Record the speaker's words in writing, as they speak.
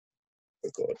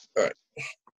Record. All right.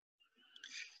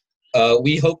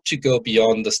 We hope to go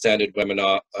beyond the standard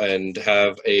webinar and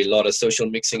have a lot of social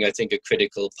mixing. I think a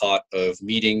critical part of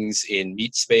meetings in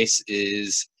Meet Space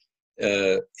is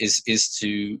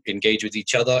to engage with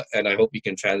each other, and I hope we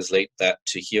can translate that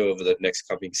to here over the next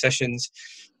coming sessions.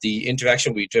 The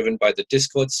interaction will be driven by the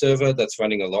Discord server that's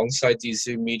running alongside these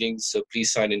Zoom meetings, so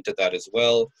please sign into that as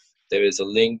well. There is a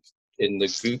link in the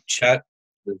group chat,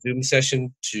 the Zoom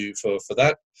session for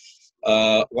that.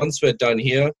 Once we're done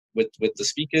here with the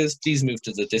speakers, please move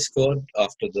to the Discord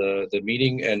after the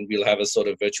meeting, and we'll have a sort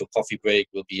of virtual coffee break.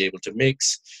 We'll be able to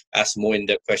mix, ask more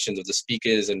in-depth questions of the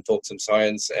speakers, and talk some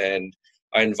science. And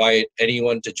I invite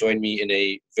anyone to join me in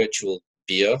a virtual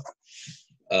beer.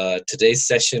 Today's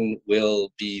session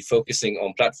will be focusing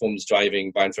on platforms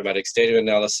driving bioinformatics data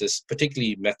analysis,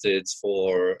 particularly methods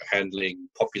for handling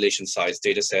population-sized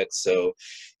data sets. So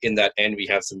in that end, we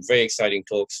have some very exciting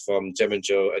talks from Zhemin and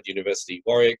Zhou at University of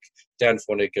Warwick, Dan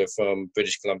Fornicker from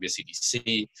British Columbia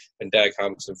CDC, and Dag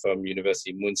Hamilton from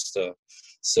University of Munster.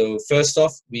 So first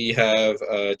off, we have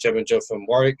Zhemin and Zhou from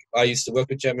Warwick. I used to work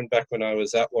with Zhemin back when I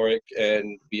was at Warwick,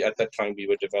 and at that time we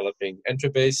were developing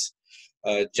EnteroBase.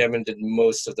 Zhemin did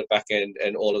most of the backend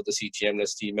and all of the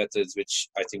cgMLST methods, which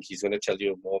I think he's going to tell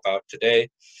you more about today.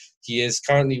 He is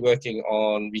currently working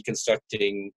on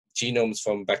reconstructing genomes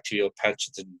from bacterial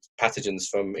pathogens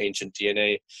from ancient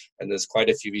DNA, and there's quite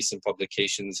a few recent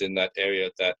publications in that area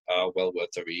that are well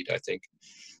worth a read, I think.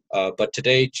 But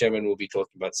today, Zhemin will be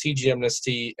talking about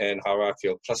cgMLST and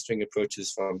hierarchical clustering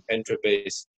approaches from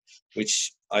EnteroBase,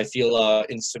 which I feel are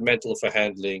instrumental for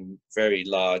handling very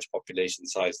large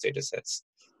population-sized data sets.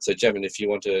 So, Zhemin, if you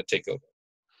want to take over.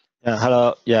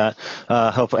 Hello.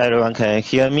 Hope everyone can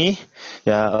hear me.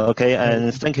 Okay.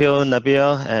 And thank you,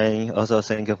 Nabil, and also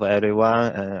thank you for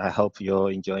everyone. And I hope you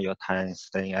enjoy your time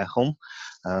staying at home.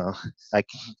 I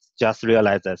just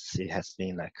realized that it has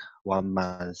been like 1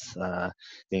 month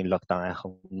being locked down at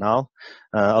home now.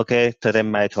 Okay, today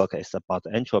my talk is about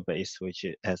EnteroBase, which,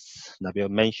 as Nabil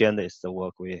mentioned, is the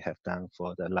work we have done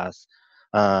for the last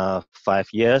 5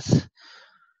 years.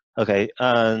 Okay.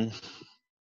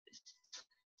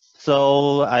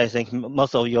 So I think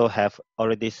most of you have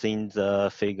already seen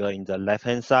the figure in the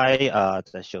left-hand side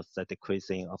that shows the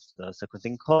decreasing of the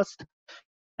sequencing cost.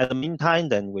 At the meantime,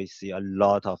 then we see a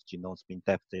lot of genomes being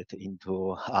adapted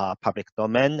into public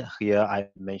domain. Here I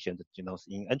mentioned the genomes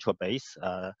in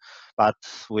EnteroBase, but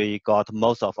we got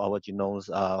most of our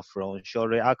genomes from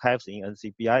short-read archives in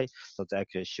NCBI, so that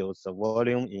actually shows the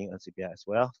volume in NCBI as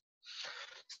well.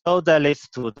 So that leads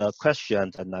to the question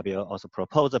that Nabil also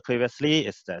proposed previously,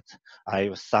 is that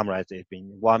I summarized it being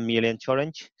 1 million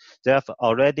challenge. There have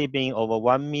already been over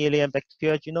 1 million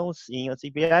bacterial genomes in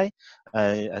CBI.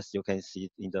 As you can see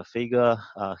in the figure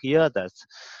here,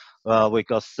 that we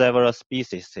got several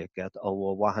species that get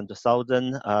over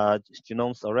 100,000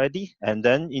 genomes already. And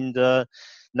then in the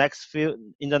next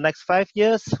 5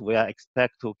 years, we are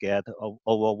expect to get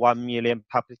over 1 million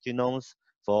public genomes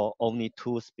for only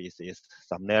 2 species,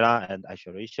 Salmonella and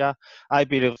Escherichia. I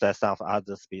believe that some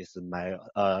other species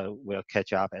will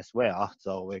catch up as well.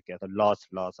 So we get lots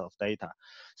of data.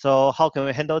 So how can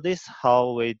we handle this?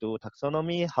 How we do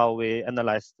taxonomy, how we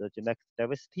analyze the genetic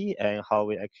diversity, and how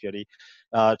we actually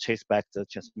trace back the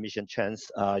transmission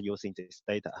trends using this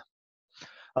data.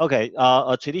 Okay,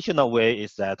 a traditional way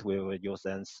is that we will use a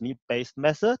SNP-based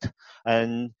method,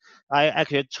 and I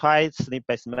actually tried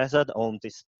SNP-based method on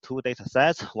these 2 data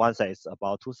sets. One set is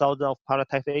about 2,000 of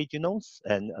paratype A genomes,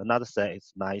 and another set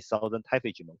is 9,000 type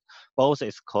A genomes. Both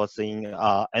is causing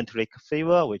enteric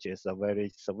fever, which is a very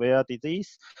severe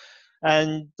disease.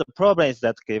 And the problem is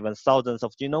that given thousands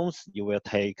of genomes, you will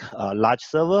take a large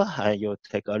server, and you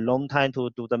take a long time to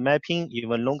do the mapping,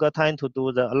 even longer time to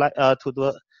do the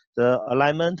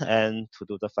alignment and to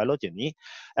do the phylogeny.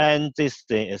 And this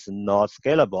thing is not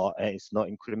scalable and it's not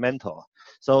incremental.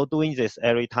 So doing this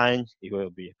every time, it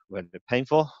will be very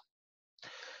painful.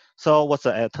 So what's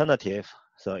the alternative?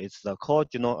 So it's the core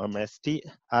genomic.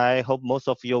 I hope most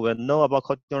of you will know about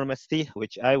core genomic,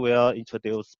 which I will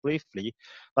introduce briefly.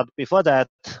 But before that,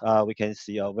 we can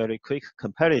see a very quick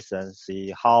comparison,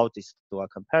 see how these 2 are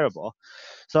comparable.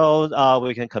 So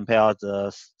we can compare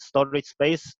the storage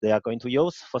space they are going to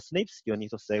use. For SNPs, you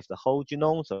need to save the whole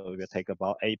genome, so it will take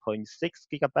about 8.6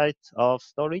 gigabytes of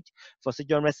storage. For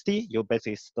cgMLST, you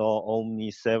basically store only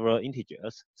several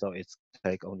integers, so it's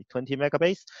take only 20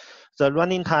 megabytes. The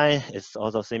running time is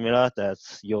also similar, that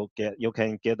you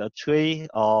can get a tree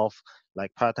of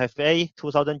like paratype A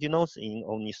 2,000 genomes in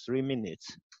only 3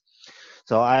 minutes.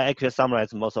 So I actually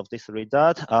summarized most of this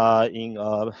result in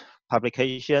a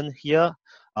publication here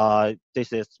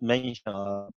This is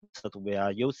mentioned that we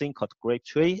are using called grape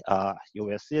tree. You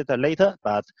will see it later,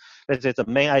 but this is the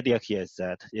main idea here is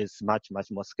that it's much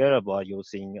more scalable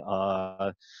using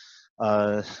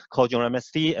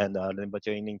cgMLST and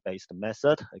Lamborghini-based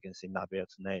method. You can see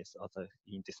Nabil's name is also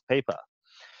in this paper.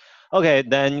 Okay,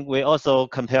 then we also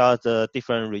compare the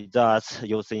different results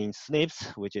using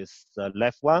SNPs, which is the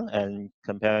left one, and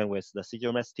comparing with the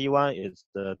cgMLST one is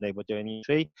the neighbor joining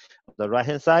tree on the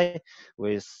right-hand side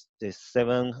with the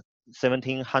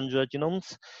 1700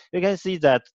 genomes. You can see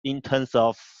that in terms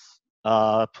of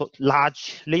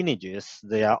large lineages,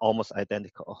 they are almost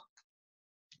identical.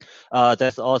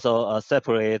 There's also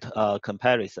separate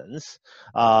comparisons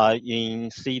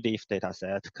in C-diff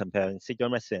dataset comparing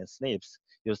cgMLST and SNPs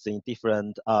using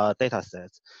different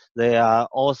datasets. They are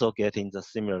also getting the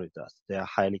similar results. They are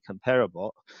highly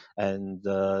comparable, and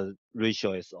the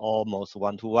ratio is almost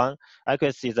 1-to-1. I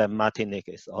can see that Martinique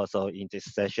is also in this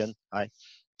session. Hi.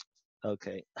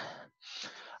 Okay.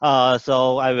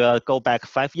 So I will go back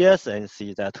 5 years and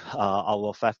see that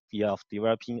our 5 years of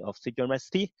developing of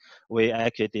cgMLST, we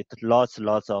actually did lots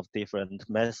of different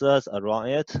methods around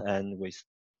it, and we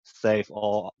save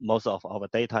most of our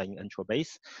data in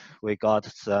EnteroBase. We got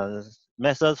some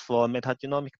methods for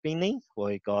metagenomic binding.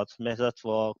 We got methods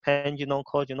for pan-genome,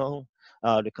 core genome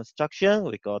reconstruction.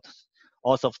 We got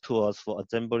lots of tools for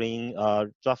assembling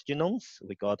draft genomes.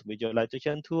 We got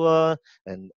visualization tool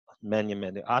and many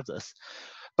others.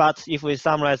 But if we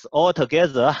summarize all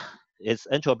together, it's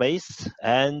EnteroBase,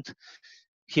 and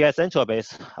here at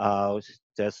EnteroBase,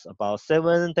 there's about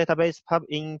 7 databases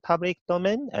in public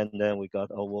domain, and then we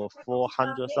got over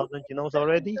 400,000 genomes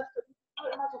already.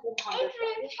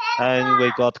 And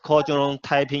we got core genome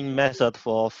typing method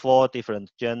for 4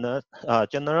 different genera.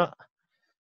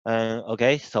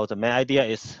 Okay, so the main idea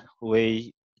is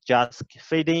we just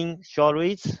feed in short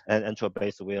reads, and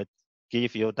EnteroBase will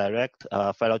give you direct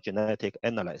phylogenetic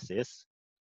analysis.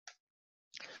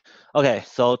 Okay,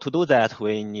 so to do that,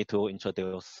 we need to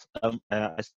introduce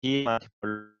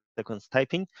multiple sequence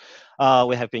typing.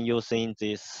 We have been using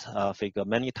this figure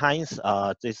many times.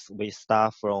 We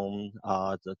start from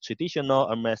the traditional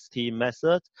MST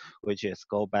method, which is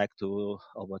go back to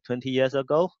over 20 years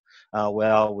ago,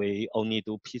 where we only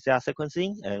do PCR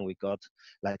sequencing, and we got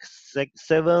like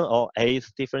 7 or 8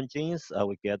 different genes.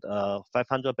 We get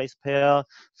 500 base pair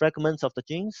fragments of the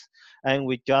genes, and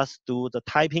we just do the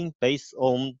typing based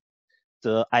on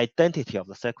the identity of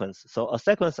the sequence. So a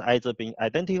sequence either being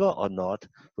identical or not,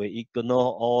 we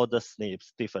ignore all the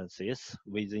SNPs differences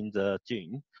within the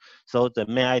gene. So the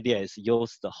main idea is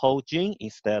use the whole gene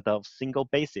instead of single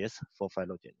bases for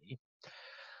phylogeny.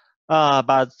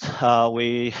 But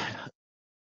we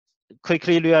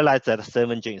quickly realized that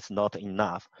 7 genes is not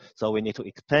enough. So we need to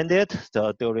expand it.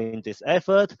 So during this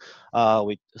effort,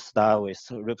 we start with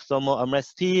ribosomal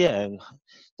MST, and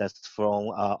that's from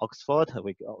Oxford.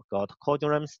 We got whole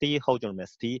genome MST, whole genome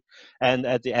MST. And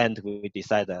at the end, we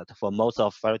decided that for most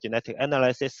of phylogenetic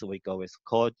analysis, we go with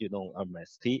whole genome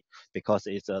MST because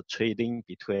it's a trading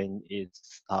between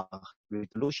its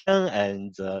resolution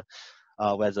and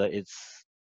whether it's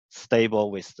stable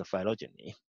with the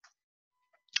phylogeny.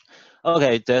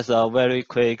 Okay, there's a very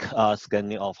quick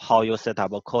scanning of how you set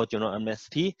up a core genome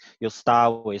MST. You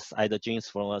start with either genes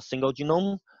from a single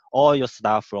genome, or you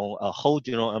start from a whole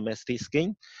genome MST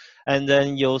scheme. And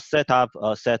then you set up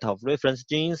a set of reference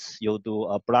genes. You do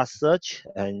a blast search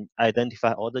and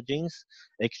identify all the genes,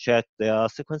 extract their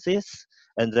sequences.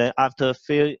 And then after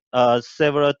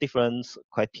several different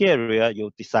criteria, you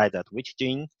decide that which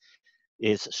gene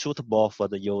is suitable for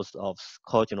the use of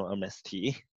core genome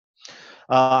MST.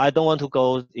 I don't want to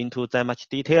go into that much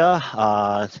detail,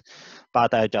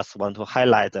 but I just want to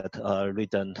highlight that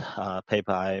recent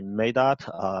paper I made up.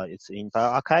 It's in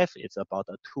bioRxiv. It's about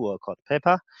a tool called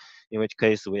paper, in which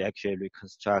case we actually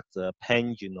reconstruct the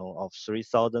pan genome of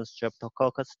 3,000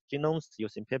 streptococcus genomes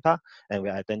using paper, and we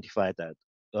identify that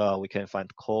we can find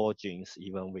core genes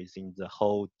even within the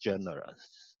whole genera.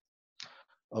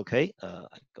 Okay, I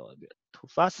go a bit too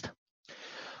fast.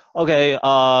 Okay,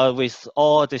 with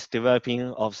all this developing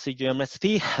of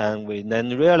cgMLST, and we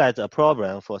then realized a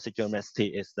problem for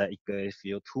cgMLST is that it gives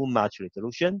you too much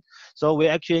resolution. So we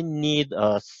actually need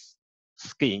a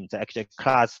scheme to actually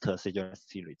cluster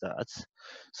cgMLST results.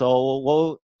 So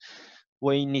what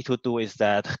we need to do is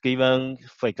that, given,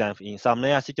 for example, in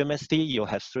Salmonella cgMLST, you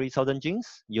have 3,000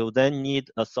 genes, you then need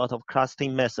a sort of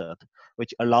clustering method,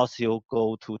 which allows you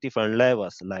go to different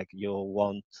levels, like you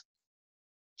want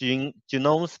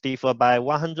genomes differ by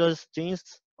 100 genes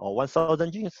or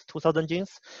 1,000 genes, 2,000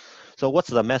 genes. So what's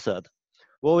the method?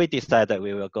 Well, we decided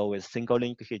we will go with single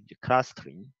linkage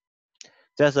clustering.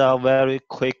 That's a very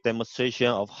quick demonstration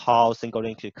of how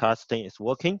single-link clustering is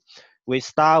working. We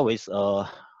start with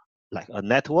like a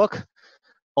network,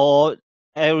 or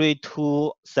every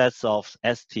two sets of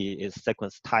ST is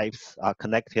sequence types are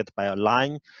connected by a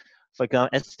line. For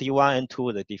example, ST1 and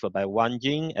 2, they differ by one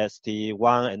gene.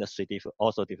 ST1 and 3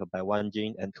 also differ by one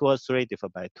gene, and 2 or 3 differ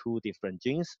by 2 different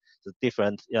genes. The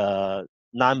different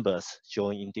numbers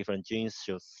shown in different genes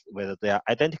shows whether they are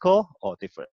identical or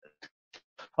different.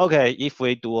 Okay, if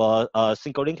we do a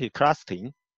single-linked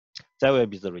clustering, that will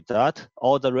be the result.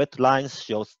 All the red lines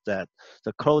shows that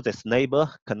the closest neighbor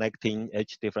connecting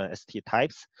each different ST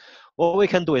types. What we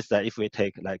can do is that if we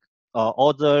take like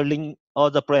all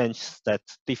the branches that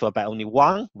differ by only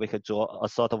one, we can draw a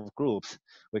sort of groups.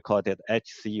 We call it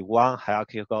HC1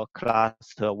 hierarchical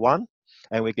cluster 1,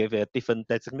 and we give it different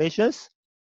designations.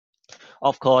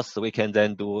 Of course, we can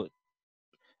then do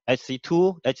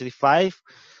HC2, HC5.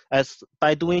 As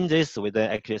by doing this, we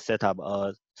then actually set up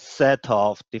a set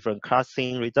of different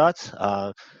clustering results.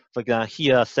 For example,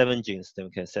 here are 7 genes, then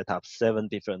we can set up 7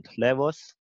 different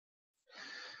levels.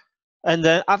 And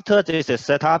then after this is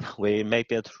set up, we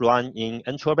make it run in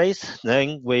EnteroBase.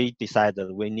 Then we decide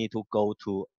that we need to go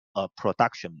to a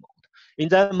production mode. In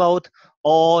that mode,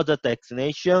 all the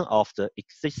designation of the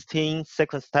existing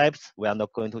sequence types, we are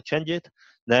not going to change it.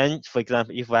 Then, for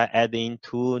example, if we're adding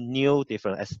 2 new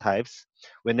different S types,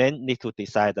 we then need to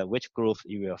decide which group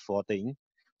it will fall in.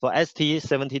 For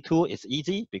ST72, it's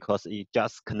easy because it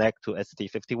just connects to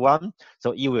ST51.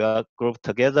 So it will group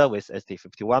together with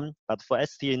ST51. But for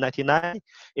ST99,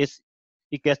 it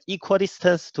gets equal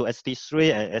distance to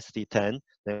ST3 and ST10.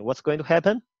 Then what's going to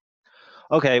happen?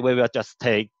 Okay, we will just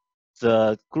take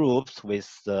the groups with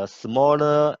the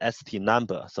smaller ST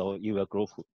number. So you will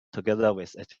group together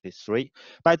with ST3.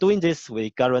 By doing this,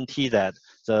 we guarantee that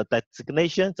the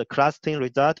designation, the clustering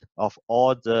result of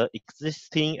all the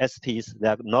existing STs, they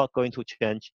are not going to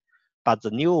change, but the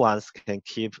new ones can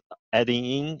keep adding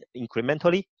in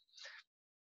incrementally.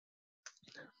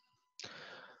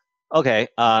 Okay,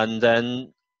 and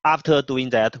then after doing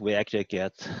that, we actually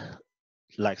get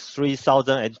like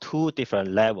 3,002 different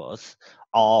levels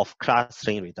of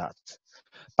clustering results.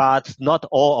 But not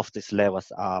all of these levels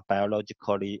are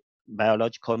biologically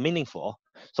meaningful.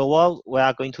 So what we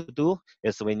are going to do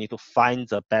is we need to find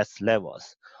the best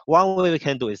levels. One way we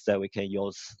can do is that we can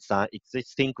use some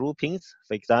existing groupings.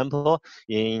 For example,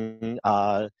 in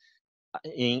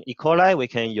E. coli, we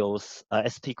can use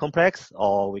ST complex,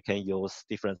 or we can use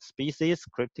different species,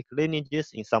 cryptic lineages.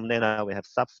 In Salmonella, we have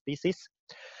subspecies.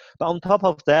 But on top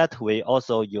of that, we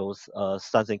also use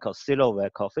something called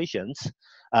zero-word coefficients.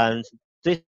 And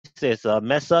this is a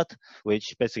method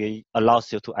which basically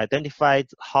allows you to identify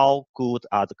how good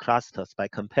are the clusters by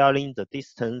comparing the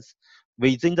distance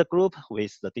within the group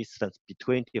with the distance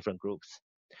between different groups.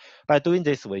 By doing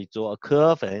this, we draw a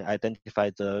curve and identify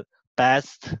the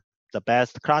best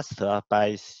cluster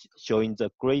by showing the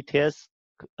greatest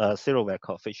zero-word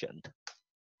coefficient.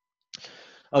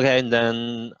 Okay, and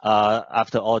then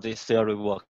after all this theory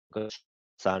work,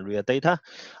 some real data.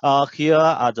 Here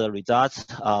are the results.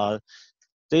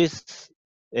 This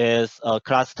is a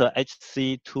cluster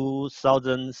HC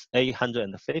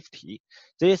 2850.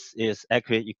 This is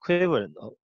actually equivalent.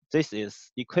 This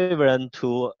is equivalent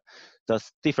to the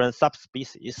different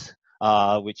subspecies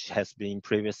which has been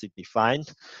previously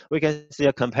defined. We can see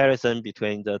a comparison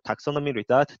between the taxonomy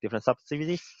result, different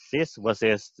subspecies,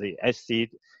 versus the HC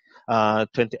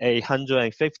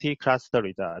 2850 cluster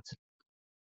results.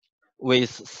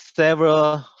 With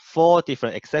 4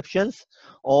 different exceptions,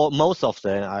 or most of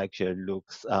them actually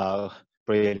looks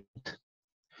brilliant.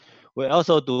 We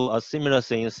also do a similar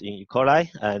things in E. coli,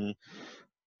 and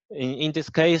in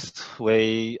this case,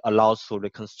 we allow to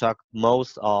reconstruct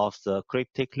most of the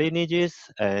cryptic lineages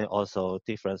and also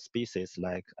different species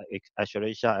like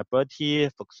Escherichia alberti,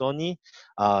 Foxoni,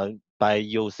 by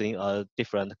using a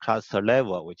different cluster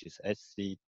level, which is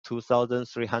SC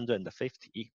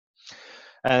 2350.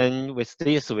 And with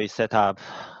this, we set up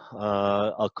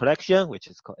a collection which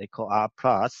is called EcoR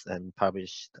Plus and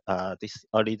published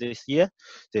early this year.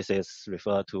 This is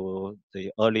referred to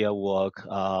the earlier work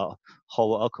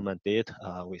Howard Ackerman did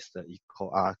with the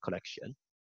EcoR collection.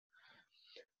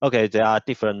 Okay, there are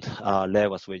different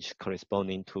levels which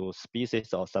corresponding to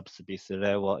species or subspecies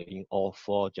level in all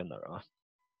 4 genera.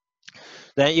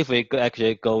 Then if we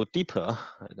actually go deeper,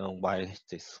 I don't know why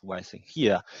this thing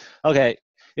here. Okay,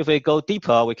 if we go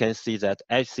deeper, we can see that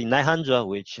HC900,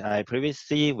 which I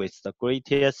previously with the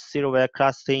greatest zero-word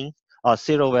clustering or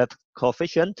zero-word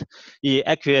coefficient, it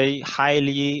actually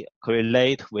highly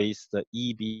correlate with the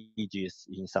EBGs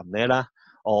in Salmonella,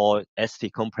 or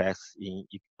ST complex in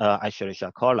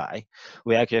Escherichia coli.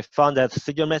 We actually found that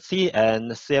cgMLST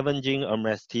and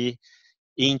 7-gene-MST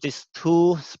in these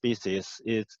two species,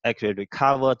 it actually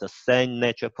recovered the same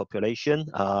natural population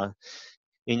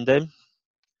in them.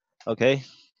 Okay.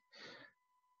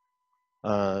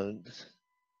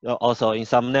 Also in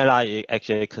Salmonella, it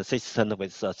actually consistent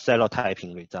with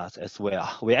serotyping results as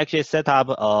well. We actually set up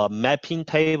a mapping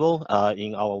table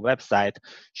in our website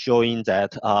showing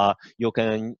that you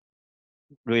can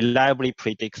reliably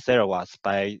predict serowas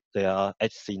by their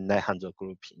HC900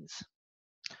 groupings.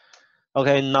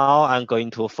 Okay, now I'm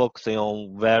going to focus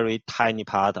on very tiny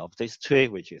part of this tree,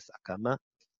 which is agama.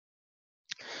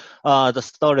 The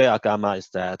story of agama is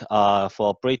that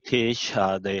for British,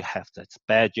 they have this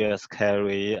badgers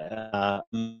carry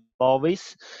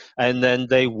always, and then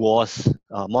they was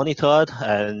monitored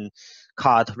and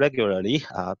caught regularly.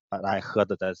 But I heard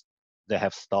that they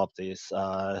have stopped this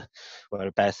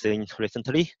very bad thing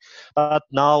recently. But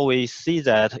now we see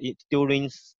that during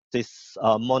these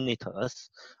monitors,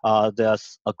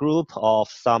 there's a group of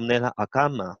Salmonella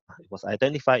agama. It was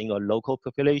identified in a local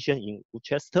population in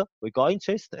Worcester. We got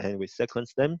interested and we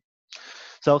sequenced them.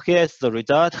 So here's the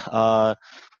result.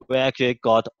 We actually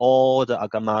got all the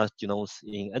agama genomes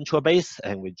in EnteroBase,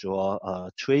 and we draw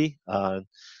a tree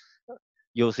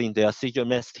using their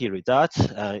cgMLST results.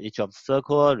 Each of the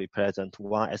circle represents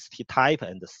one ST type,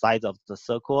 and the size of the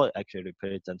circle actually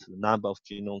represents the number of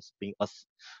genomes being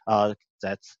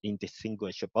that's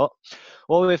indistinguishable.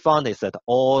 What we found is that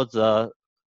all the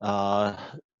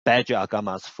badger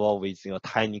agamas fall within a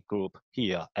tiny group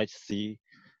here, HC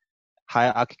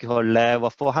hierarchical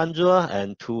level 400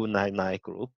 and 299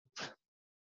 group.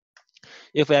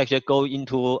 If we actually go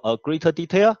into a greater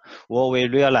detail, what we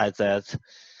realize that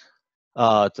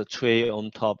the tree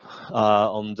on top,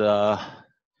 on the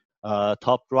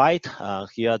top right,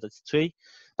 here the tree.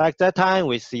 At that time,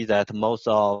 we see that most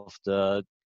of the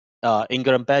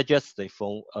England badgers, they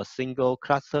form a single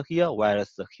cluster here,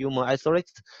 whereas the human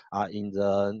isolates are in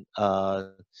the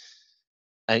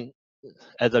and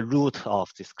at the root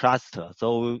of this cluster.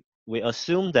 So we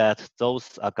assume that those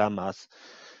agamas,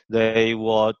 they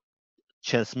were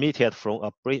transmitted from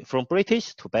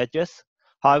British to badgers.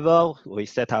 However, we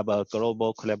set up a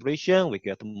global collaboration. We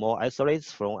get more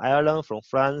isolates from Ireland, from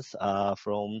France,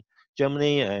 from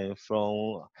Germany, and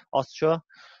from Austria.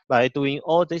 By doing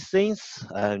all these things,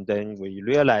 and then we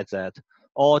realize that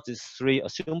all these three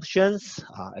assumptions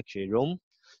are actually wrong.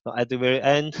 So at the very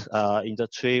end, in the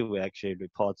tree, we actually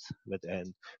report that,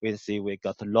 and we see we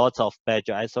got lots of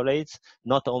badger isolates,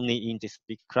 not only in this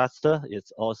big cluster,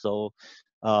 it's also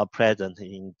present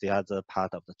in the other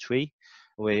part of the tree.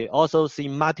 We also see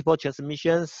multiple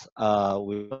transmissions.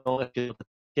 We don't actually,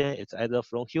 it's either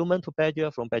from human to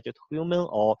badger, from badger to human,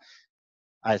 or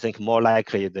I think more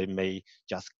likely they may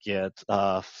just get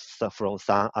from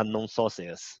some unknown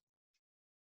sources.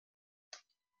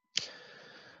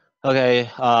 Okay,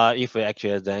 if we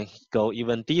actually then go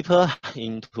even deeper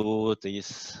into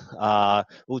this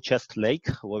Worcester Lake,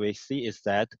 what we see is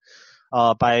that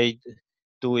by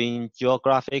doing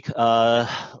geographic,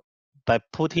 by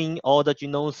putting all the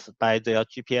genomes by their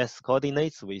GPS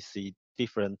coordinates, we see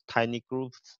different tiny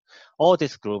groups. All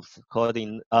these groups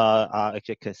are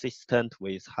actually consistent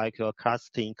with hierarchical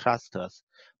clustering clusters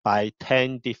by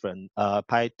 10 different,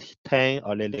 by 10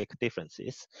 allelic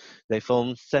differences. They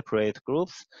form separate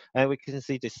groups, and we can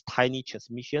see these tiny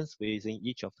transmissions within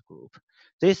each of the group.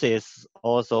 This is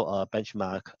also a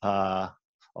benchmark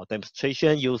or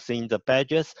demonstration using the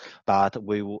badges, but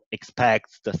we will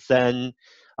expect the same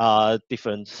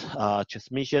different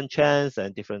transmission chains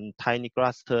and different tiny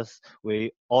clusters.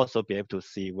 We also be able to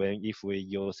see if we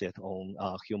use it on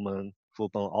human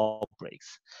foodborne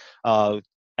outbreaks.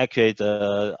 Actually,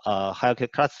 the hierarchical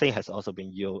clustering has also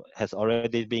been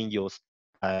already been used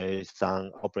by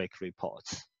some outbreak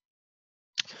reports.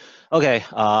 Okay,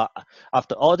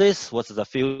 after all this, what's the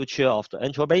future of the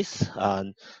EnteroBase?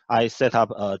 And I set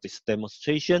up this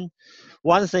demonstration.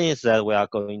 One thing is that we are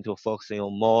going to focus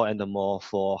on more and more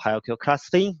for hierarchical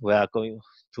clustering. We are going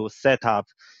to set up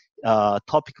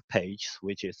topic page,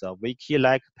 which is a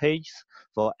wiki-like page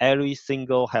for every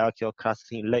single hierarchical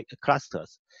clustering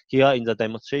clusters. Here in the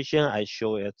demonstration, I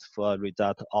show it for a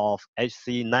result of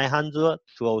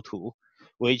HC900-202,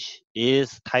 which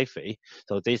is typhi.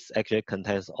 So this actually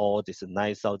contains all these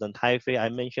 9,000 typhi I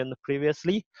mentioned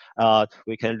previously.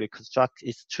 We can reconstruct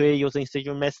its tree using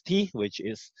cgMLST, which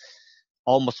is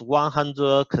almost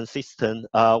 100% consistent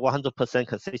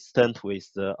with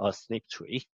the SNP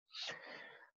tree.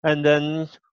 And then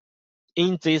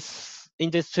in this in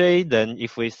this tree, then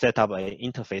if we set up an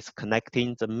interface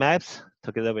connecting the maps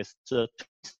together with the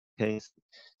trees, you can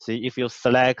see if you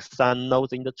select some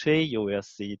nodes in the tree, you will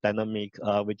see dynamic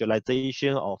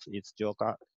visualization of its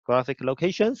geographic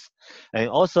locations. And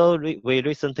also, we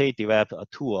recently developed a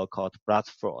tool called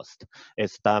Frost.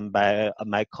 It's done by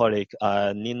my colleague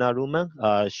Nina Ruman.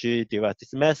 She developed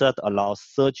this method, allows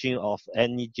searching of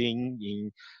any gene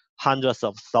in hundreds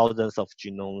of thousands of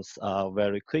genomes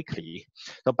very quickly.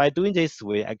 So by doing this,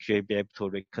 we actually be able to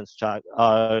reconstruct,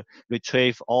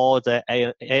 retrieve all the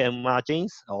AMR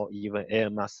genes or even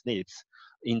AMR SNPs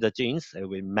in the genes, and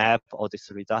we map all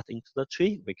this result into the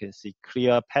tree. We can see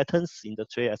clear patterns in the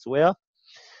tree as well.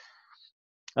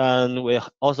 And we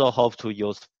also hope to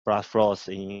use Frost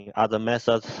in other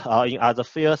methods, in other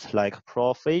fields like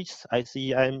prophages,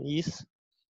 ICMEs.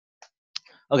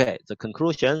 Okay, the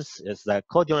conclusions is that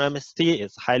cgMLST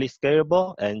is highly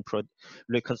scalable and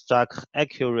reconstruct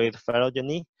accurate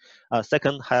phylogeny.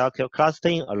 Second, hierarchical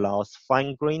clustering allows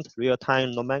fine-grained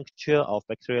real-time nomenclature of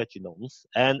bacterial genomes,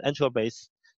 and EnteroBase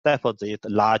deposit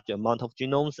large amount of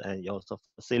genomes and also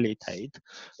facilitate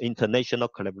international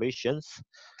collaborations.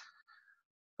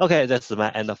 Okay, that's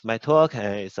the end of my talk,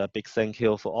 and it's a big thank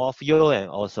you for all of you and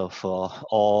also for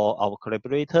all our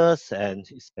collaborators and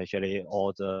especially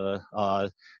all the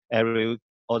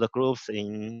all the groups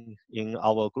in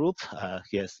our group.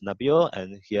 Here's Nabil,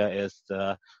 and here is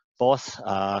the boss,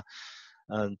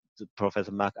 and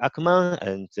Professor Mark Ackerman,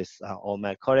 and these are all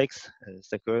my colleagues. And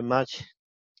thank you very much.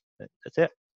 That's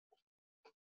it.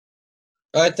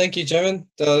 All right, thank you, Zhemin.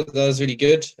 That was really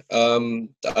good.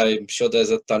 I'm sure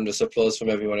there's a thunderous applause from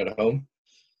everyone at home.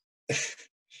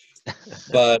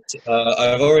 But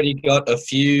I've already got a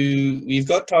few. We've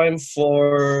got time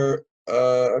for.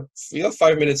 We got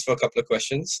 5 minutes for a couple of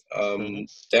questions.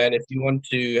 Dan, if you want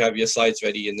to have your slides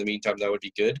ready in the meantime, that would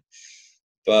be good.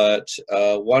 But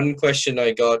one question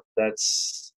I got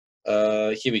that's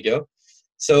here we go.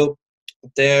 So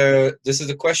this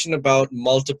is a question about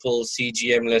multiple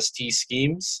cgMLST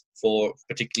schemes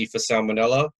particularly for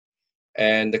Salmonella.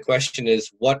 And the question is,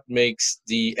 what makes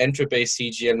the EnteroBase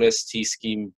cgMLST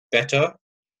scheme better,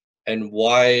 and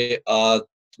why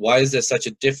is there such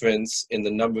a difference in the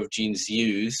number of genes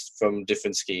used from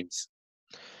different schemes?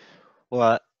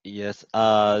 Well, yes.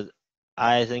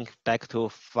 I think back to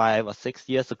 5 or 6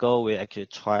 years ago, we actually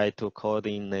tried to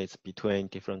coordinate between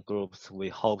different groups. We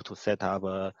hope to set up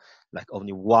like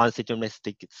only one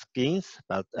cgMLST schemes,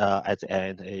 but at the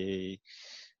end, a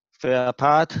fair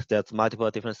apart. There's multiple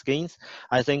different schemes.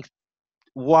 I think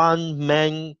one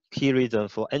main key reason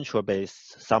for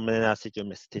EnteroBase Salmonella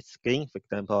cgMLST scheme, for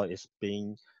example, is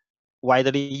being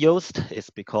widely used is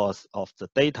because of the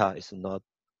data is not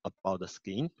about the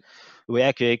scheme. We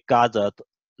actually gathered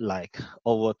like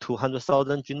over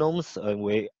 200,000 genomes, and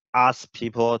we asked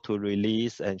people to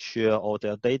release and share all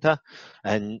their data.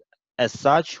 And as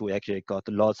such, we actually got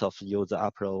lots of user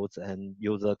uploads, and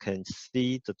user can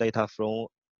see the data from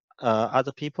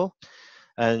other people.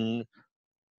 And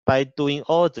by doing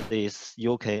all this,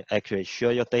 you can actually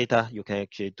share your data. You can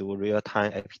actually do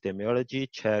real-time epidemiology,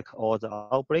 check all the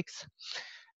outbreaks.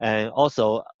 And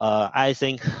also, I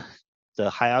think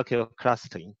the hierarchical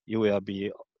clustering, you will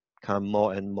become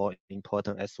more and more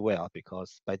important as well,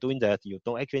 because by doing that, you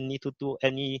don't actually need to do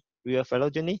any real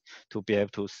phylogeny to be able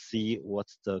to see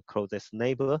what's the closest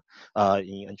neighbor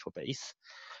in EnteroBase.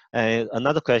 And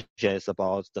another question is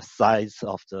about the size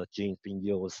of the genes being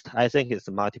used. I think it's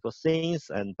multiple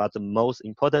things, but the most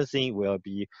important thing will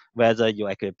be whether you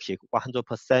actually pick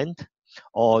 100%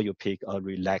 or you pick a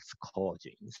relaxed core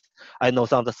genes. I know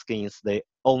some of the schemes, they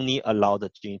only allow the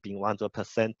gene being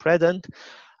 100% present,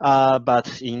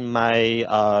 but in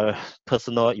my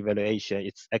personal evaluation,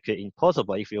 it's actually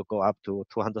impossible. If you go up to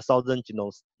 200,000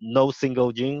 genomes, no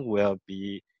single gene will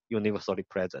be universally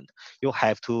present. You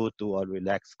have to do a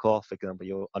relaxed core. For example,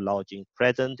 you allow gene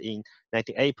present in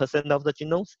 98% of the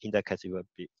genomes. In that case, you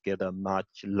will get a much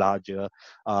larger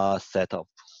set of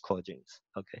core genes.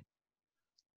 Okay.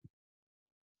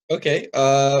 Okay.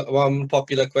 One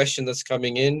popular question that's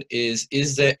coming in is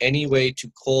there any way to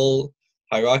call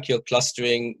hierarchical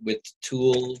clustering with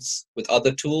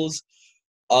other tools,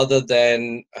 other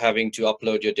than having to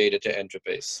upload your data to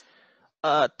EnteroBase?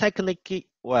 Technically,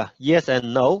 well, yes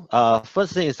and no.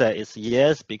 First thing is that it's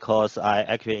yes, because I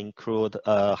actually include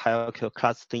hierarchical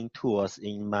clustering tools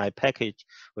in my package,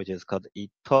 which is called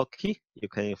eTalki. You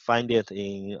can find it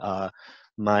in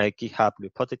my GitHub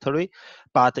repository.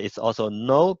 But it's also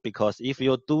no, because if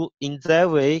you do in that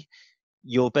way,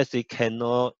 you basically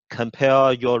cannot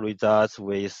compare your results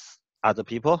with other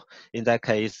people. In that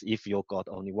case, if you got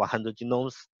only 100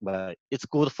 genomes, well, it's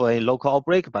good for a local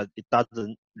outbreak, but it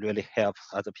doesn't really help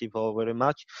other people very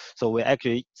much. So we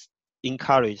actually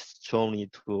encourage strongly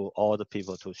to all the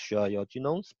people to share your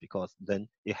genomes, because then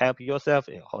you help yourself,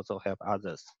 it also help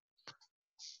others.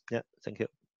 Yeah, thank you.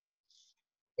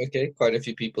 Okay, quite a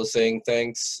few people saying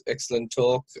thanks, excellent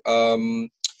talk.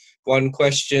 One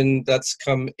question that's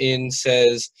come in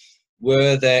says,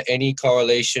 were there any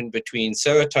correlation between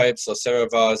serotypes or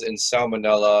serovars in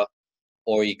Salmonella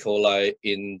or E. coli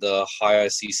in the higher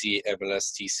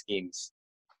cgMLST schemes?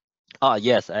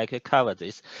 Yes, I can cover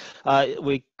this.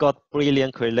 We got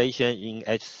brilliant correlation in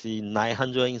HC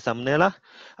 900 in Salmonella,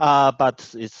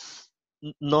 but it's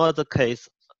not the case.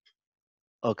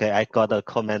 Okay, I got a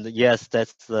comment. Yes,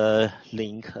 that's the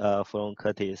link from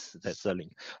Curtis. That's the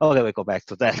link. Okay, we go back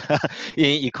to that. In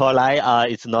E. coli,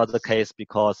 it's not the case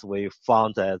because we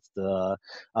found that the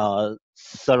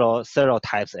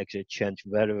serotypes actually change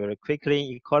very, very quickly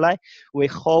in E. coli. We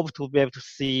hope to be able to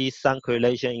see some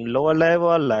correlation in lower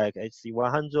level like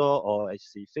HC100 or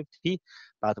HC50,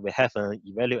 but we haven't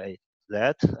evaluated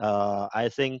that. I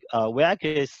think we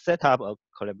actually set up a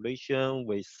collaboration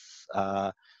with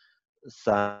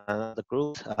some other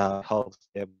groups. Hope to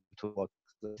be able to work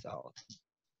this out.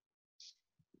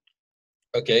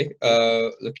 Okay,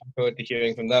 looking forward to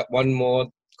hearing from that. One more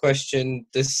question.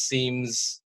 This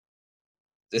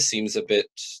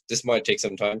might take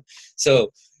some time.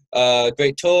 So,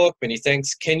 great talk, many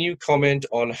thanks. Can you comment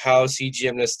on how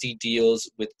cgMLST deals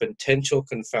with potential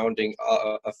confounding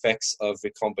effects of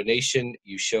recombination?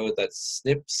 You showed that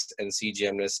SNPs and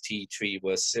cgMLST tree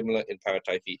were similar in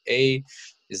paratyphy A.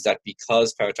 Is that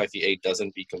because paratyphy A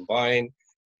doesn't recombine?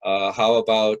 How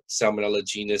about Salmonella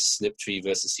genus SNP tree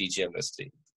versus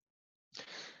cgMLST?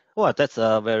 Well, that's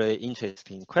a very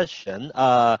interesting question.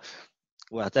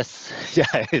 Well, that's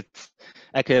yeah, it's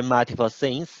actually multiple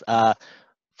things.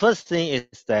 First thing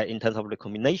is that in terms of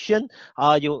recombination,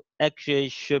 you actually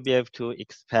should be able to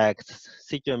expect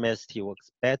cgMLST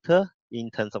works better in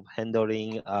terms of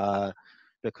handling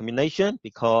recombination,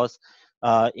 because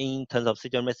in terms of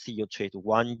cgMLST, you treat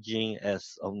one gene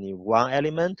as only one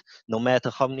element. No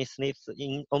matter how many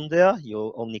SNPs on there,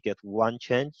 you only get one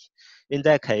change. In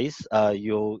that case,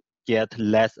 you get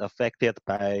less affected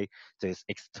by this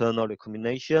external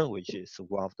recombination, which is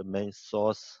one of the main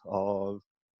source of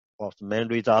the main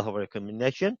result of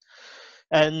recombination.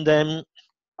 And then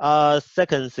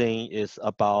second thing is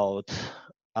about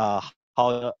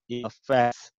how it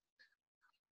affects.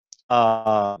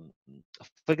 I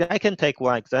can take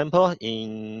one example.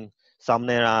 In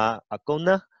Salmonella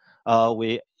agona,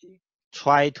 we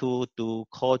try to do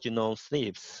whole genome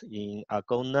SNPs in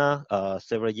agona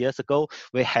several years ago.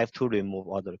 We have to remove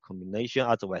all the recombination,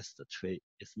 otherwise the tree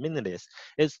is meaningless.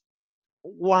 It's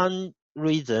one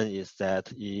reason is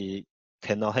that it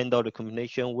cannot handle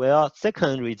recombination well.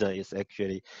 Second reason is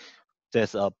actually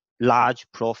there's a large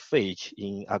prophage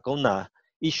in agona.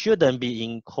 It shouldn't be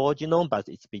in core genome, but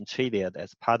it's been treated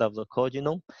as part of the core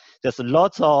genome. There's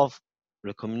lots of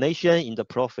recombination in the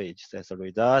prophage. As a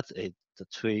result, the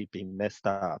tree being messed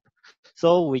up.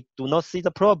 So we do not see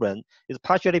the problem. It's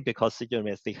partially because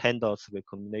cgMLST handles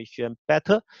recombination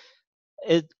better.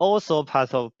 It's also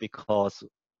part of because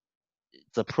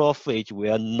the prophage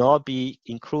will not be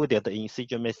included in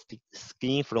cgMLST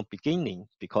scheme from beginning,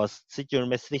 because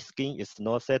cgMLST scheme is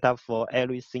not set up for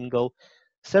every single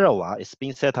serovar. It's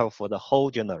being set up for the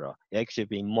whole genera. It actually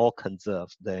being more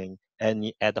conserved than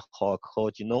any ad hoc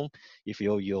whole genome if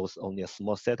you use only a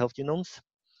small set of genomes.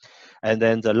 And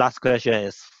then the last question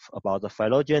is about the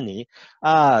phylogeny.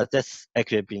 That's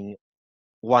actually been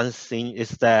one thing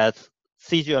is that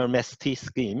cgMLST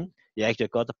scheme, you actually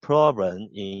got a problem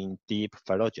in deep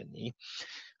phylogeny.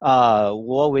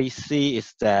 What we see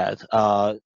is that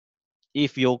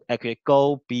if you actually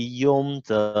go beyond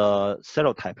the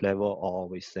serotype level, or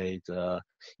we say the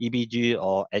EBG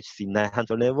or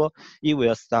HC900 level, it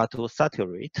will start to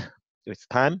saturate with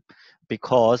time,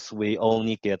 because we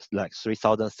only get like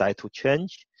 3,000 sites to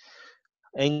change.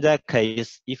 In that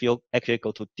case, if you actually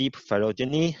go to deep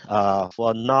phylogeny,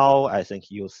 for now, I think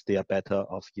you still better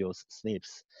off use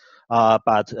SNPs.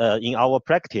 But in our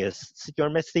practice,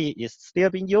 cgMLST is still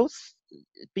being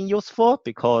useful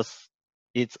because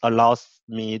it allows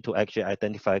me to actually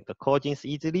identify the core genes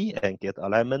easily and get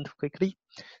alignment quickly.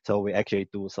 So we actually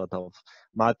do sort of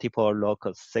multiple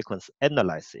locus sequence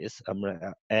analysis, SA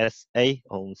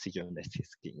on cgMLST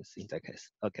schemes in that case.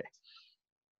 Okay.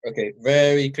 Okay,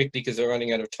 very quickly because we're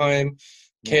running out of time.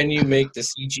 Can you make the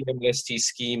cgMLST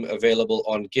scheme available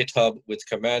on GitHub with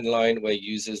command line where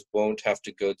users won't have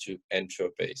to go to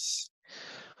EnteroBase?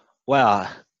 Well,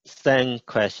 Same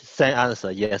question, same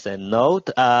answer, yes and no.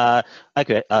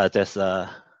 Okay, there's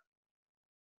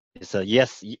it's a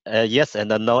yes, yes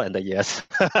and a no and a yes.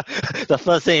 The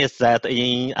first thing is that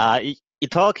in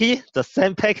Italki, the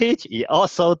same package, it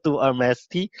also do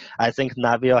MST. I think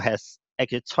Nabil has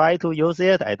actually tried to use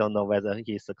it. I don't know whether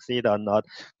he succeed or not.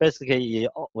 Basically,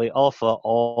 we offer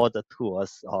all the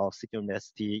tools of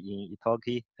cgMLST in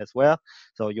Italki as well.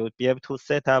 So you'll be able to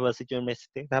set up a cgMLST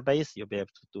database. You'll be able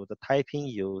to do the typing,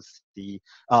 use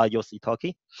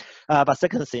Italki. But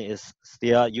second thing is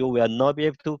still you will not be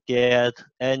able to get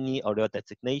any of your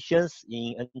designations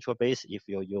in EnteroBase if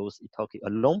you use Italki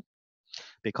alone,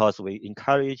 because we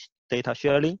encourage data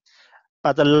sharing.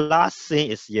 But the last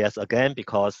thing is yes, again,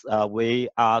 because we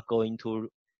are going to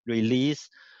release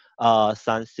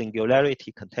some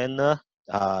singularity container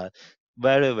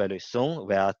very, very soon.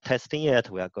 We are testing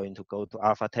it. We are going to go to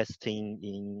alpha testing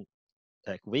in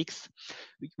like weeks.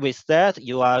 With that,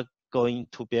 you are going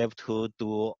to be able to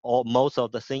do most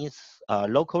of the things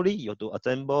locally. You do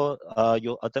assemble,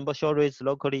 you assemble stories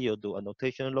locally. You do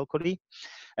annotation locally,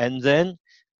 and then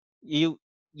you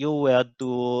will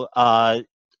do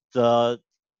the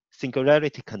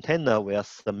singularity container will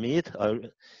submit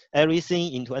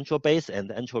everything into EnteroBase, and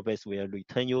the EnteroBase will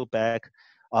return you back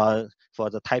for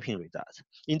the typing results.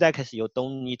 In that case, you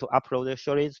don't need to upload the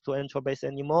stories to EnteroBase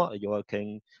anymore. You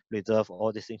can reserve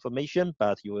all this information,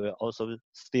 but you will also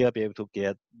still be able to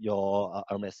get your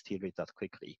MST result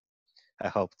quickly. I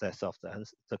hope that solves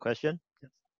the question.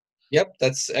 Yep,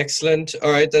 that's excellent.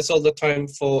 All right, that's all the time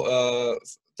for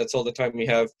that's all the time we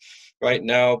have right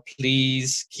now.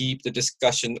 Please keep the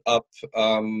discussion up.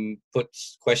 Put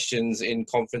questions in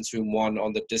conference room 1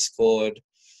 on the Discord,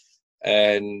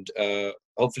 and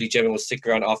hopefully Zhemin will stick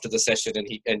around after the session,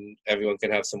 and everyone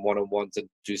can have some one-on-ones and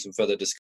do some further discussion.